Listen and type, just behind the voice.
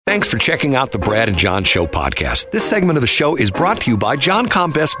Thanks for checking out the Brad and John Show podcast. This segment of the show is brought to you by John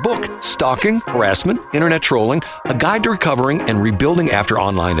Combest's book, Stalking, Harassment, Internet Trolling, A Guide to Recovering and Rebuilding After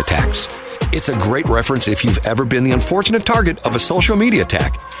Online Attacks. It's a great reference if you've ever been the unfortunate target of a social media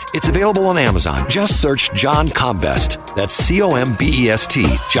attack. It's available on Amazon. Just search John Combest. That's C-O-M-B-E-S-T,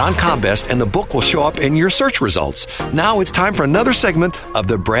 John Combest, and the book will show up in your search results. Now it's time for another segment of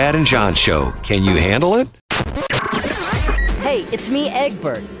the Brad and John Show. Can you handle it? Hey, it's me,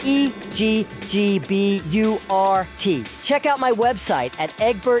 Egbert. E-G-G-B-U-R-T. Check out my website at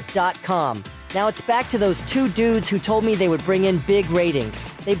egbert.com. Now it's back to those two dudes who told me they would bring in big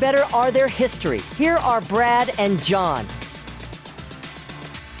ratings. They better are their history. Here are Brad and John.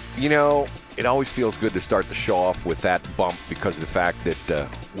 You know, it always feels good to start the show off with that bump because of the fact that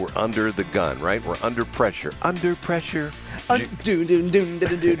we're under the gun, right? We're under pressure. Under pressure. Now, who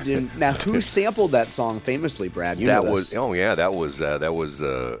sampled that song famously, Brad? That was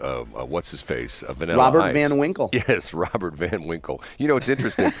what's his face? Vanilla Robert Ice. Van Winkle. Yes, Robert Van Winkle. You know, it's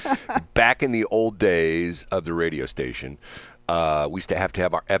interesting. Back in the old days of the radio station, we used to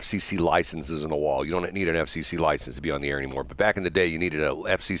have our FCC licenses on the wall. You don't need an FCC license to be on the air anymore. But back in the day, you needed an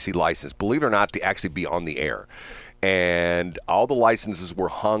FCC license, believe it or not, to actually be on the air. And all the licenses were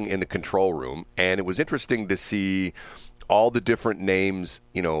hung in the control room. And it was interesting to see all the different names,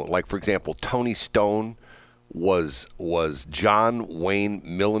 you know, like, for example, Tony Stone was John Wayne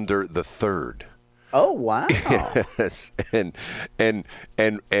Millender III. Oh, wow. Yes. And Larry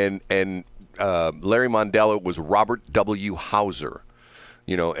Mondella was Robert W. Hauser.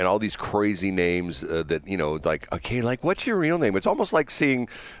 You know, and all these crazy names that, you know, like, okay, like, what's your real name? It's almost like seeing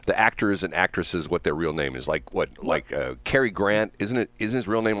the actors and actresses what their real name is. Like, Cary Grant, isn't his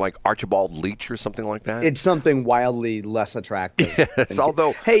real name like Archibald Leach or something like that? It's something wildly less attractive. Yes,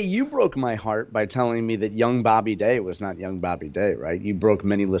 although... Hey, you broke my heart by telling me that young Bobby Day was not young Bobby Day, right? You broke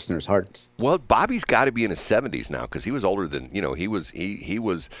many listeners' hearts. Well, Bobby's got to be in his 70s now because he was older than, you know, he was...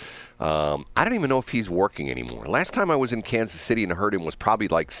 I don't even know if he's working anymore. Last time I was in Kansas City and heard him was probably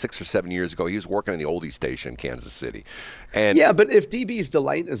like 6 or 7 years ago. He was working in the oldie station in Kansas City. And yeah, but if DB's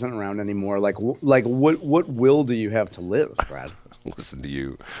Delight isn't around anymore, what will do you have to live, Brad? Listen to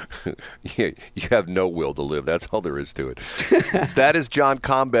you. You have no will to live. That's all there is to it. That is John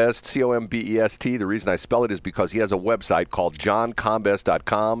Combest, C-O-M-B-E-S-T. The reason I spell it is because he has a website called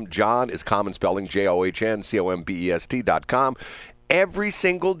johncombest.com. John is common spelling, John, C-O-M-B-E-S-T.com. Every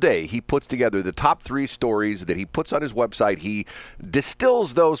single day, he puts together the top 3 stories that he puts on his website. He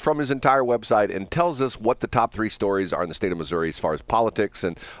distills those from his entire website and tells us what the top 3 stories are in the state of Missouri as far as politics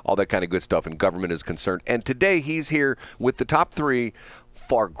and all that kind of good stuff and government is concerned. And today, he's here with the top 3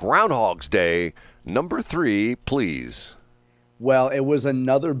 for Groundhog's Day. Number 3, please. Well, it was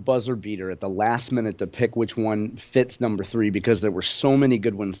another buzzer beater at the last minute to pick which one fits number 3 because there were so many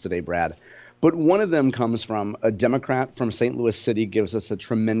good ones today, Brad. But one of them comes from a Democrat from St. Louis City, gives us a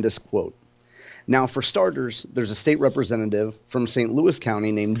tremendous quote. Now, for starters, there's a state representative from St. Louis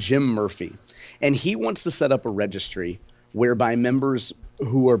County named Jim Murphy, and he wants to set up a registry whereby members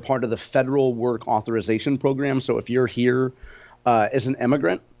who are part of the federal work authorization program, so if you're here as an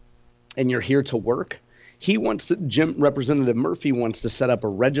immigrant and you're here to work, Representative Murphy wants to set up a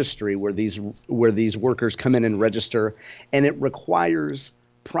registry where these workers come in and register, and it requires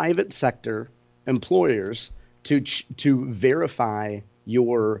private sector employers to verify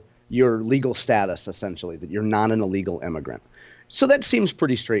your legal status, essentially, that you're not an illegal immigrant. So that seems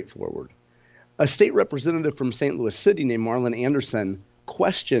pretty straightforward. A state representative from St. Louis City named Marlon Anderson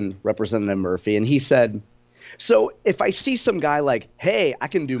questioned Representative Murphy, and he said, so if I see some guy like, hey, I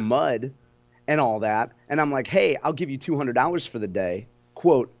can do mud and all that, and I'm like, hey, I'll give you $200 for the day,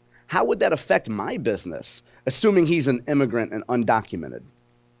 quote, how would that affect my business, assuming he's an immigrant and undocumented?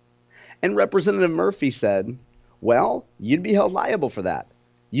 And Representative Murphy said, well, you'd be held liable for that.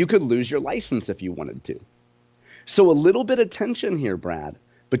 You could lose your license if you wanted to. So a little bit of tension here, Brad,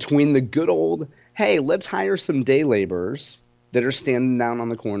 between the good old, hey, let's hire some day laborers that are standing down on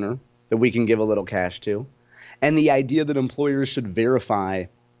the corner that we can give a little cash to, and the idea that employers should verify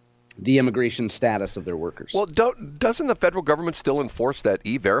the immigration status of their workers. Well, doesn't the federal government still enforce that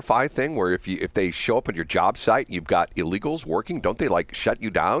E-Verify thing where if they show up at your job site, you've got illegals working, don't they like shut you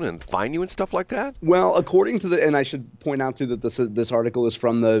down and fine you and stuff like that? Well, according to and I should point out too that this article is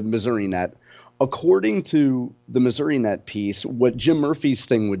from the Missouri Net. According to the Missouri Net piece, what Jim Murphy's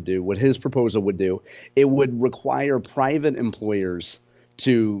thing would do, what his proposal would do, it would require private employers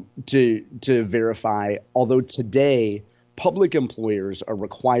to verify, although today public employers are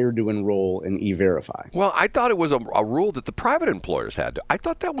required to enroll in E-Verify. Well, I thought it was a rule that the private employers had to. I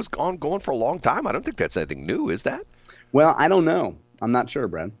thought that was going for a long time. I don't think that's anything new, is that? Well, I don't know. I'm not sure,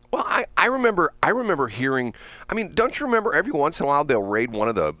 Brad. Well, I remember hearing. I mean, don't you remember every once in a while they'll raid one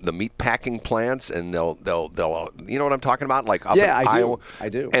of the meat packing plants and they'll you know what I'm talking about? Like up in Iowa. I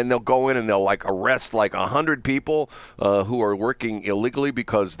do. And they'll go in and they'll like arrest like 100 people who are working illegally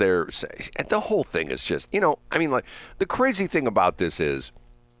because they're. And the whole thing is just, you know, I mean, like the crazy thing about this is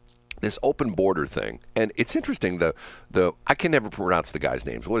this open border thing, and it's interesting. The I can never pronounce the guy's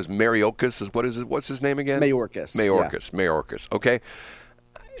names. What is Mayorkas? What's his name again? Mayorkas. Mayorkas. Okay,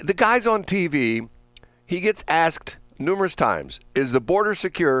 the guy's on TV. He gets asked numerous times, "Is the border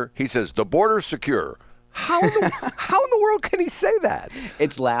secure?" He says, "The border's secure." How in the world can he say that?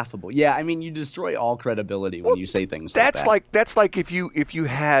 It's laughable. Yeah, I mean, you destroy all credibility when you say things like that. That's like if you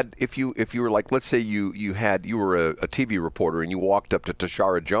were like, let's say you were a TV reporter and you walked up to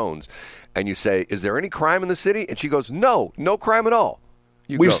Tashara Jones and you say, "Is there any crime in the city?" And she goes, "No crime at all."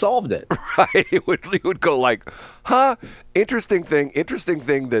 We've solved it. Right. It would go like, "Huh? Interesting thing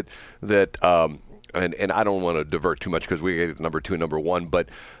that and I don't want to divert too much because we get number 2 and number 1, but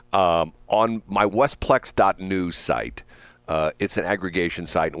on my westplex.news site, it's an aggregation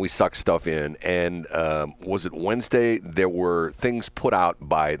site, and we suck stuff in. And was it Wednesday? There were things put out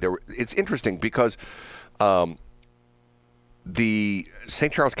by it's interesting because the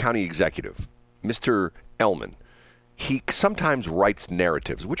St. Charles County executive, Mr. Ellman, he sometimes writes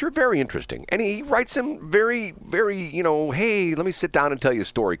narratives, which are very interesting. And he writes them very, very, you know, hey, let me sit down and tell you a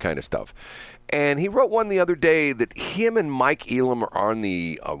story kind of stuff. And he wrote one the other day that him and Mike Elam are on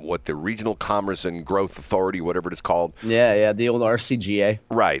the Regional Commerce and Growth Authority, whatever it is called. Yeah, the old RCGA.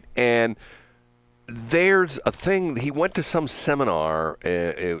 Right. And there's a thing, he went to some seminar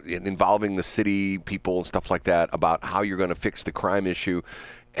involving the city people and stuff like that about how you're going to fix the crime issue.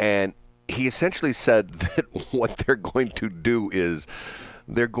 And he essentially said that what they're going to do is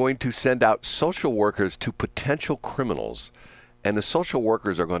they're going to send out social workers to potential criminals, and the social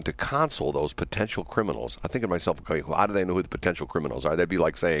workers are going to counsel those potential criminals. I think to myself, okay, how do they know who the potential criminals are? That'd be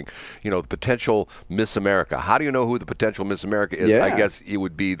like saying, you know, the potential Miss America. How do you know who the potential Miss America is? Yeah. I guess it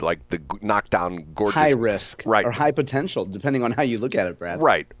would be like the knockdown gorgeous. High risk, right, or high potential, depending on how you look at it, Brad.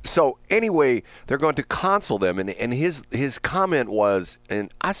 Right. So anyway, they're going to counsel them, and his comment was,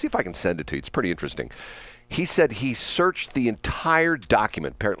 and I'll see if I can send it to you. It's pretty interesting. He said he searched the entire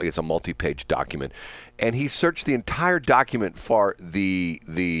document. Apparently, it's a multi-page document, and he searched the entire document for the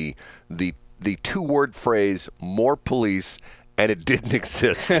 2-word phrase "more police," and it didn't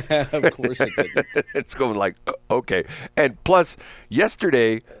exist. Of course, it didn't. It's going like, okay. And plus,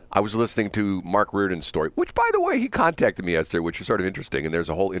 yesterday I was listening to Mark Reardon's story, which, by the way, he contacted me yesterday, which is sort of interesting, and there's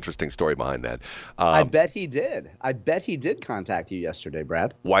a whole interesting story behind that. I bet he did. I bet he did contact you yesterday,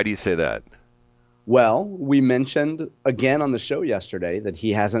 Brad. Why do you say that? Well, we mentioned again on the show yesterday that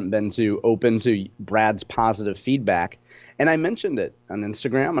he hasn't been open to Brad's positive feedback, and I mentioned it on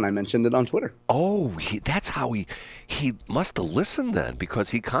Instagram and I mentioned it on Twitter. Oh, that's how he must have listened then, because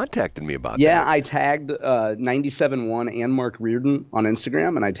he contacted me about that. Yeah, I tagged 97.1 and Mark Reardon on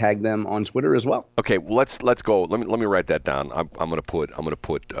Instagram, and I tagged them on Twitter as well. Okay, well, let's go. Let me write that down. I'm gonna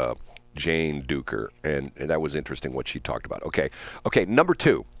put Jane Duker, and that was interesting what she talked about. Okay, number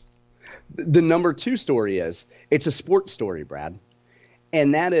 2. The number 2 story is, it's a sports story, Brad.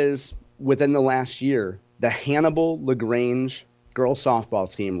 And that is, within the last year, the Hannibal LaGrange girls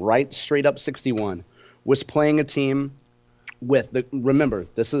softball team, right straight up 61, was playing a team with, remember,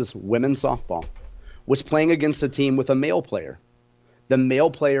 this is women's softball, was playing against a team with a male player. The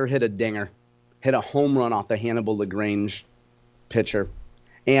male player hit a dinger, hit a home run off the Hannibal LaGrange pitcher.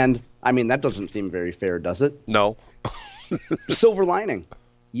 And, I mean, that doesn't seem very fair, does it? No. Silver lining.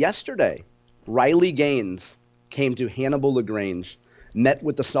 Yesterday, Riley Gaines came to Hannibal LaGrange, met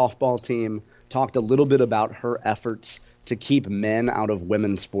with the softball team, talked a little bit about her efforts to keep men out of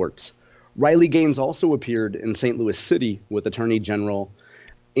women's sports. Riley Gaines also appeared in St. Louis City with Attorney General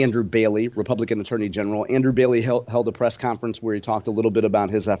Andrew Bailey, Republican Attorney General. Andrew Bailey held a press conference where he talked a little bit about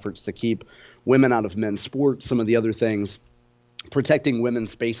his efforts to keep women out of men's sports, some of the other things. Protecting women's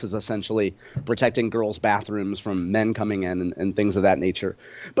spaces, essentially, protecting girls' bathrooms from men coming in and things of that nature.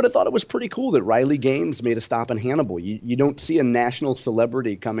 But I thought it was pretty cool that Riley Gaines made a stop in Hannibal. You don't see a national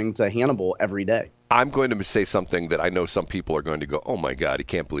celebrity coming to Hannibal every day. I'm going to say something that I know some people are going to go, oh, my God, he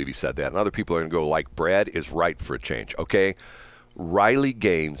can't believe he said that. And other people are going to go, like, Brad is right for a change, okay? Riley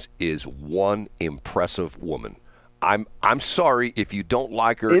Gaines is one impressive woman. I'm sorry if you don't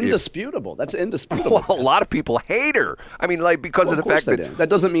like her. Indisputable. That's indisputable. Well, a lot of people hate her. I mean, like, because of the fact that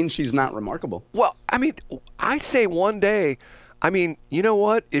doesn't mean she's not remarkable. Well, I mean, I say one day, I mean, you know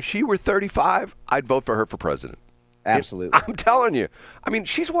what? If she were 35, I'd vote for her for president. Absolutely. I'm telling you. I mean,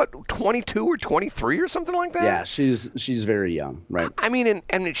 she's what, 22 or 23 or something like that? Yeah, she's very young, right? I mean,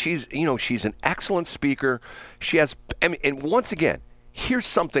 and she's, she's an excellent speaker. She has, and once again, here's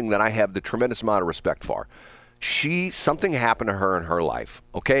something that I have the tremendous amount of respect for. Something happened to her in her life,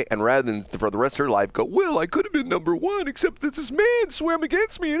 okay? And rather than for the rest of her life go, well, I could have been number one, except that this man swam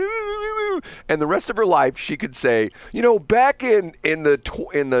against me. And the rest of her life, she could say, back in the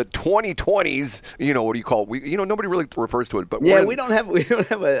 2020s, what do you call it? Nobody really refers to it, but yeah, we don't have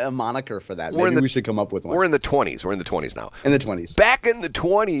a moniker for that. Maybe we should come up with one. We're in the 20s. We're in the 20s now. In the 20s. Back in the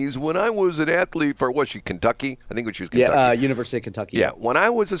 20s, when I was an athlete for Kentucky? I think she was Kentucky. Yeah, University of Kentucky. Yeah, when I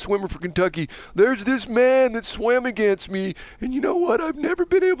was a swimmer for Kentucky, there's this man that swam against me, and you know what? I've never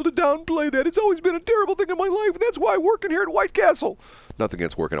been able to downplay that. It's always been a terrible thing in my life, and that's why I'm working here at White Castle. Nothing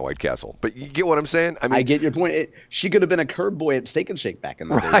against working at White Castle, but you get what I'm saying? I mean, I get your point. She could have been a curb boy at Steak and Shake back in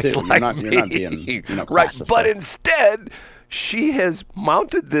the day, too. Like you're not being right, classist but there. instead, she has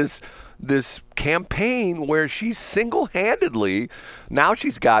mounted this campaign where she's single-handedly, now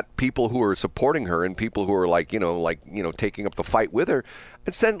she's got people who are supporting her and people who are taking up the fight with her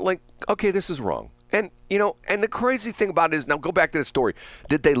and saying okay, this is wrong. And, and the crazy thing about it is, now go back to the story.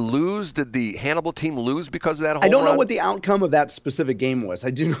 Did they lose? Did the Hannibal team lose because of that home run? I don't know what the outcome of that specific game was. I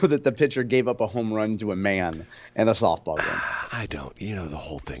do know that the pitcher gave up a home run to a man in a softball game. I don't. The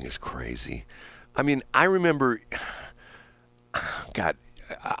whole thing is crazy. I mean, I remember, God,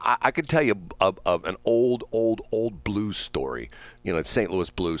 I could tell you of an old blues story, a St. Louis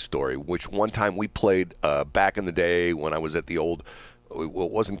blues story, which one time we played back in the day when I was at the old, well,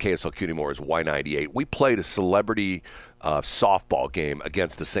 it wasn't KSLQ anymore, it was Y98. We played a celebrity softball game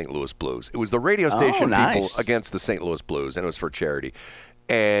against the St. Louis Blues. It was the radio station people against the St. Louis Blues, and it was for charity.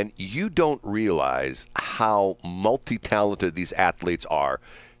 And you don't realize how multi-talented these athletes are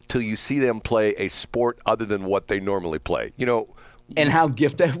till you see them play a sport other than what they normally play. And how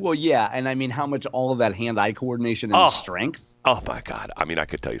gifted. Well, yeah. And I mean, how much all of that hand-eye coordination and strength. Oh, my God. I mean, I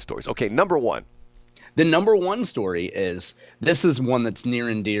could tell you stories. Okay, number one. The number one story is, this is one that's near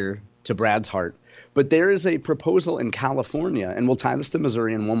and dear to Brad's heart. But there is a proposal in California, and we'll tie this to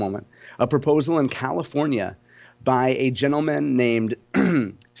Missouri in one moment, a proposal in California by a gentleman named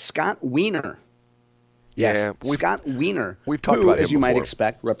Scott Wiener. Yes, yeah, Scott Wiener, we've talked about him as you before. might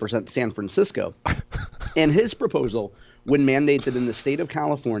expect, represents San Francisco. And his proposal would mandate that in the state of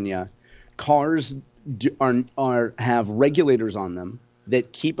California, cars have regulators on them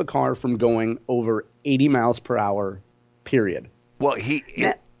that keep a car from going over 80 miles per hour, period. Well,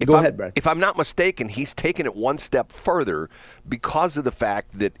 Go ahead, Brad. If I'm not mistaken, he's taken it one step further because of the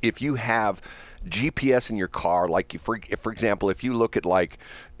fact that if you have GPS in your car, like for example, if you look at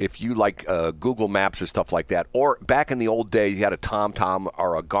Google Maps or stuff like that, or back in the old days, you had a TomTom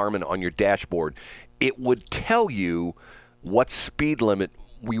or a Garmin on your dashboard, it would tell you what speed limit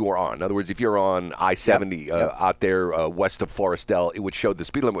we were on. In other words, if you're on I-70 out there west of Floresdale, it would show the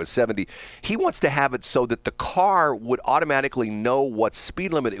speed limit was 70. He wants to have it so that the car would automatically know what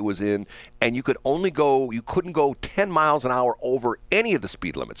speed limit it was in, and you couldn't go 10 miles an hour over any of the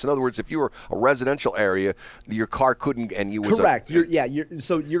speed limits. In other words, if you were a residential area, your car couldn't, and you was correct.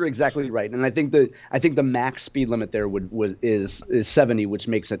 You're exactly right, and I think the max speed limit there is 70, which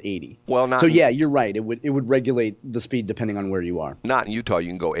makes it 80. Well, you're right. It would regulate the speed depending on where you are. Not in Utah.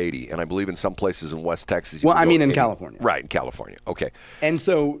 You can go 80, and I believe in some places in West Texas. Well, I mean in 80. California. Right, in California. Okay. And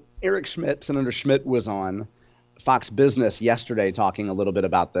so Eric Schmidt, Senator Schmidt, was on Fox Business yesterday talking a little bit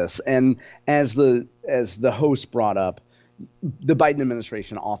about this. And as the host brought up, the Biden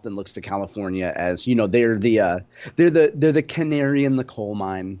administration often looks to California as, they're the canary in the coal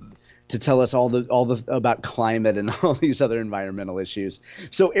mine to tell us all the about climate and all these other environmental issues.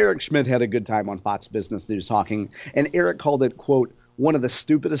 So Eric Schmidt had a good time on Fox Business News talking, and Eric called it, quote, one of the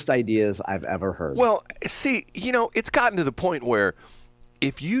stupidest ideas I've ever heard. Well, see, it's gotten to the point where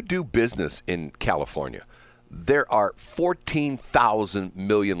if you do business in California, there are 14,000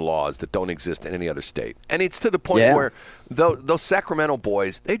 million laws that don't exist in any other state. And it's to the point where those Sacramento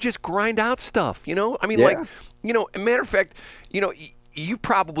boys, they just grind out stuff, I mean, a matter of fact,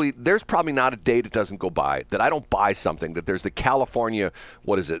 there's probably not a day that doesn't go by that I don't buy something that there's the California,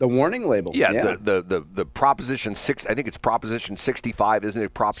 what is it? The warning label. Yeah. The Proposition 6, I think it's Proposition 65, isn't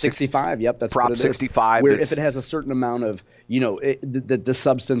it? Prop 65, yep, that's Prop what it 65. Is. Where if it has a certain amount of, the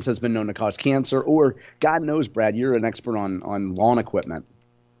substance has been known to cause cancer, or God knows, Brad, you're an expert on lawn equipment.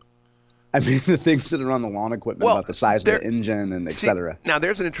 I mean, the things that are on the lawn equipment about the size of the engine and et cetera. Now,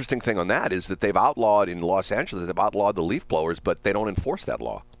 there's an interesting thing on that is that they've outlawed in Los Angeles, they've outlawed the leaf blowers, but they don't enforce that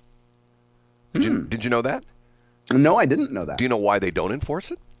law. Did you know that? No, I didn't know that. Do you know why they don't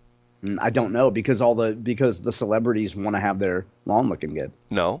enforce it? I don't know because the celebrities want to have their lawn looking good.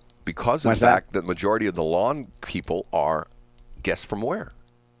 No, because of the fact that the majority of the lawn people are guests from where?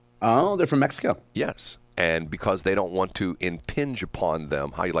 Oh, they're from Mexico. Yes. And because they don't want to impinge upon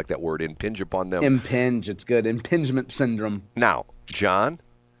them. How you like that word, impinge upon them? Impinge, it's good. Impingement syndrome. Now, John.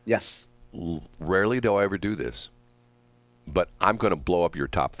 Yes. Rarely do I ever do this, but I'm going to blow up your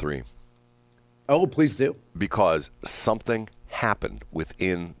top 3. Oh, please do. Because something happened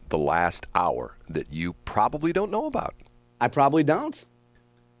within the last hour that you probably don't know about. I probably don't.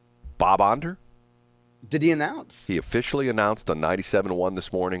 Bob Onder? Did he announce? He officially announced on 97.1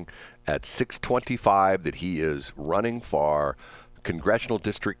 this morning at 6:25 that he is running for Congressional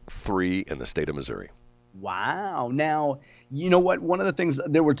District 3 in the state of Missouri. Wow. Now, you know what? One of the things,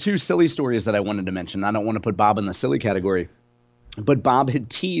 there were 2 silly stories that I wanted to mention. I don't want to put Bob in the silly category. But Bob had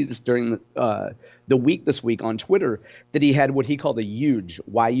teased during the week this week on Twitter that he had what he called a huge,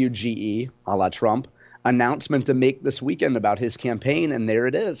 Y-U-G-E, a la Trump, announcement to make this weekend about his campaign, and there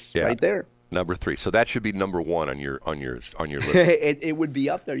it is, right there. Number 3. So that should be number 1 on your list. It would be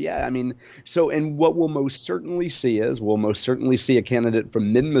up there, yeah. I mean, and what we'll most certainly see a candidate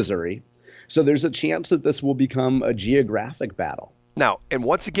from mid-Missouri. So there's a chance that this will become a geographic battle. Now, and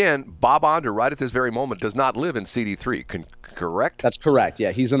once again, Bob Onder, right at this very moment, does not live in CD3, correct? That's correct,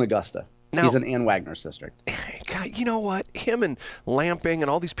 yeah. He's in Augusta. Now, he's in Ann Wagner's district. God, you know what? Him and Lamping and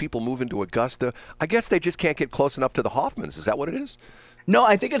all these people move into Augusta. I guess they just can't get close enough to the Hoffmans. Is that what it is? No,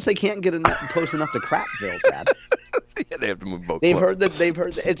 I think it's they can't get close enough to Crapville, Brad. Yeah, they have to move both. They've heard that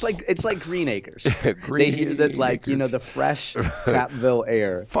it's like Green Acres. They hear that, like, you know, the fresh Crapville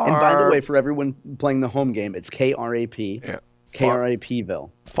air. And by the way, for everyone playing the home game, it's KRAP. Yeah. KRAPville.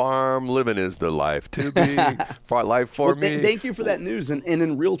 Farm living is the life to be. For life for me. Thank you for that news. And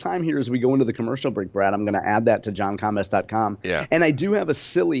in real time here, as we go into the commercial break, Brad, I'm going to add that to johncombest.com. Yeah. And I do have a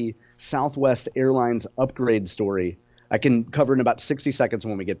silly Southwest Airlines upgrade story I can cover in about 60 seconds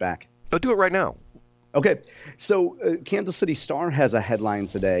when we get back. Oh, do it right now. Okay. So Kansas City Star has a headline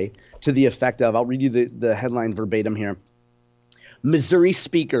today to the effect of, I'll read you the headline verbatim here. Missouri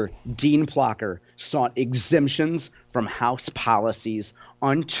Speaker Dean Plocher sought exemptions from House policies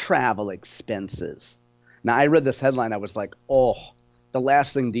on travel expenses. Now, I read this headline. I was like, oh, the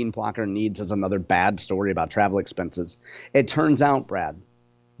last thing Dean Plocher needs is another bad story about travel expenses. It turns out, Brad,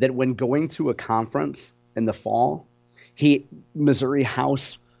 that when going to a conference in the fall, Missouri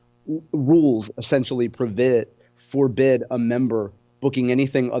House rules essentially forbid a member booking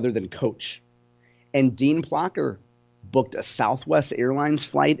anything other than coach. And Dean Plocher booked a Southwest Airlines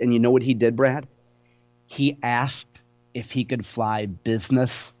flight, and you know what he did, Brad? He asked if he could fly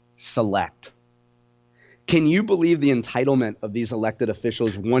business select. Can you believe the entitlement of these elected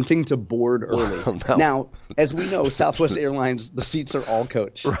officials wanting to board early? Well, no. Now, as we know, Southwest Airlines, the seats are all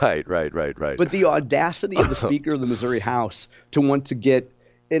coach. Right. But the audacity of the Speaker of the Missouri House to want to get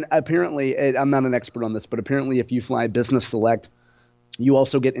 – and apparently – I'm not an expert on this, but apparently if you fly business select, you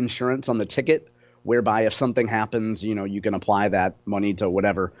also get insurance on the ticket, whereby if something happens, you know, you can apply that money to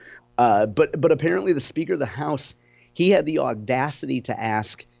whatever. But apparently the Speaker of the House, he had the audacity to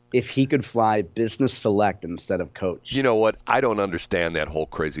ask if he could fly business select instead of coach. You know what? I don't understand that whole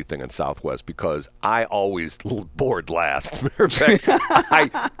crazy thing in Southwest because I always board last. Matter of fact,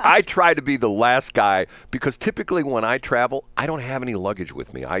 I try to be the last guy because typically when I travel, I don't have any luggage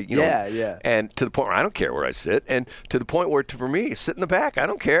with me. Yeah. And to the point where I don't care where I sit, and to the point where, for me, sit in the back, I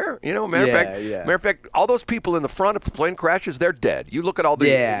don't care. You know, matter of fact, all those people in the front, if the plane crashes, they're dead. You look at all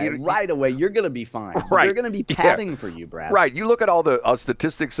the right away, you're going to be fine. Right. They're going to be padding for you, Brad. Right. You look at all the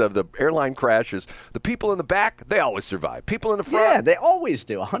statistics of the airline crashes, the people in the back, they always survive. People in the front, yeah, they always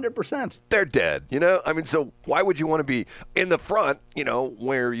do, 100%. They're dead, you know? I mean, so why would you want to be in the front, you know,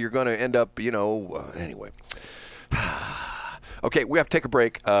 where you're going to end up, you know, anyway. Okay, we have to take a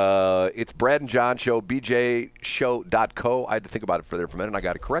break. It's Brad and John Show, bjshow.co. I had to think about it for a minute, and I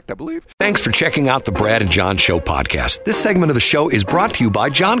got it correct, I believe. Thanks for checking out the Brad and John Show podcast. This segment of the show is brought to you by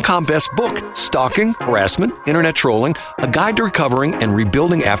John Combest's book, Stalking, Harassment, Internet Trolling, A Guide to Recovering and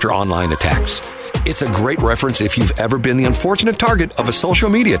Rebuilding After Online Attacks. It's a great reference if you've ever been the unfortunate target of a social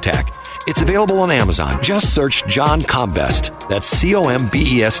media attack. It's available on Amazon. Just search John Combest. That's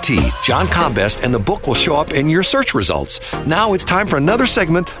Combest, John Combest, and the book will show up in your search results. Now it's time for another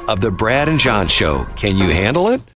segment of the Brad and John Show. Can you handle it?